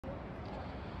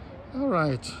All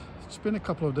right, it's been a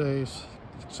couple of days,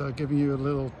 so giving you a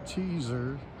little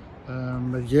teaser.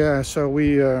 But yeah, so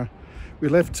we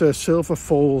left Silver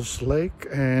Falls Lake,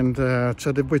 and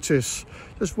which is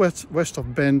just west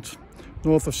of Bend,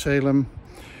 north of Salem.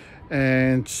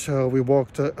 And so we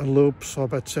walked a loop, so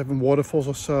about 7 waterfalls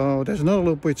or so. There's another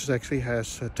loop which actually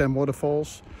has 10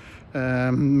 waterfalls.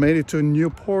 Made it to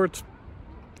Newport,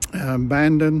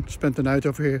 Bandon, spent the night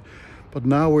over here. But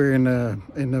now we're in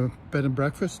a bed and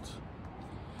breakfast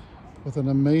with an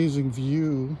amazing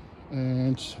view,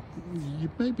 and you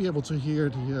may be able to hear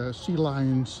the sea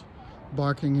lions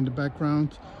barking in the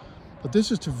background. But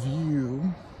this is the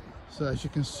view. So as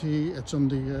you can see, it's on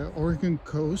the Oregon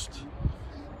coast.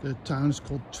 The town is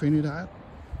called Trinidad,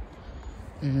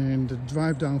 and the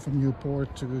drive down from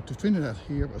Newport to Trinidad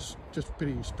here was just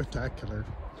pretty spectacular.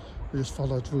 We just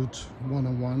followed Route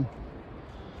 101.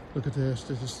 Look at this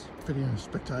is pretty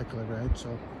spectacular, right?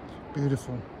 So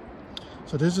beautiful.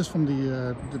 So this is from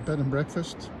the bed and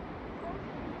breakfast,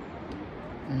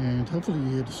 and hopefully you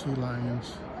hear the sea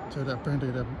lions. So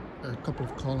apparently there are a couple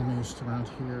of colonies around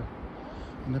here,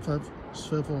 and if I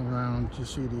swivel around, you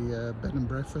see the bed and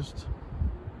breakfast.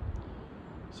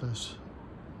 So it's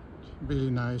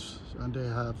really nice, and they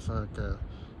have like a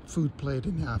food plate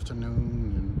in the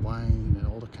afternoon and wine and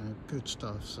all the kind of good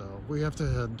stuff. So we have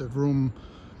the room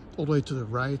all the way to the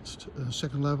right,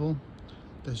 second level.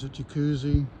 There's a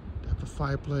jacuzzi, they have a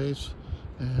fireplace,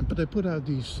 but they put out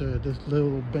these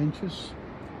little benches.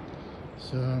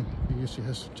 So usually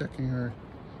has checking her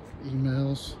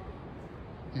emails,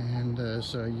 and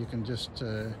so you can just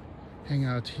hang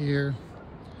out here,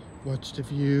 watch the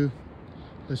view,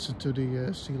 listen to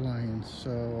the sea lions.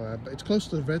 So it's close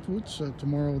to the redwoods. So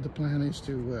tomorrow the plan is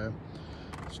to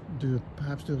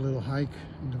perhaps do a little hike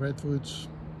in the redwoods,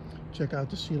 check out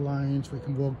the sea lions. We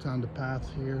can walk down the path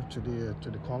here to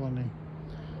the colony,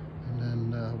 and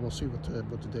then we'll see what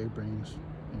the day brings.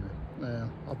 Anyway,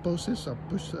 I'll post this. I'll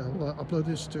upload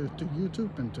this to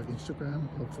YouTube and to Instagram.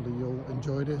 Hopefully you'll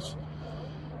enjoy this,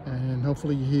 and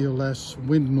hopefully you hear less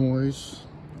wind noise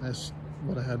as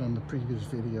what I had on the previous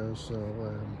video. So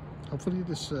hopefully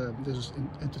this is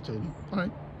entertaining. All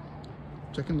right,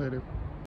 check in later.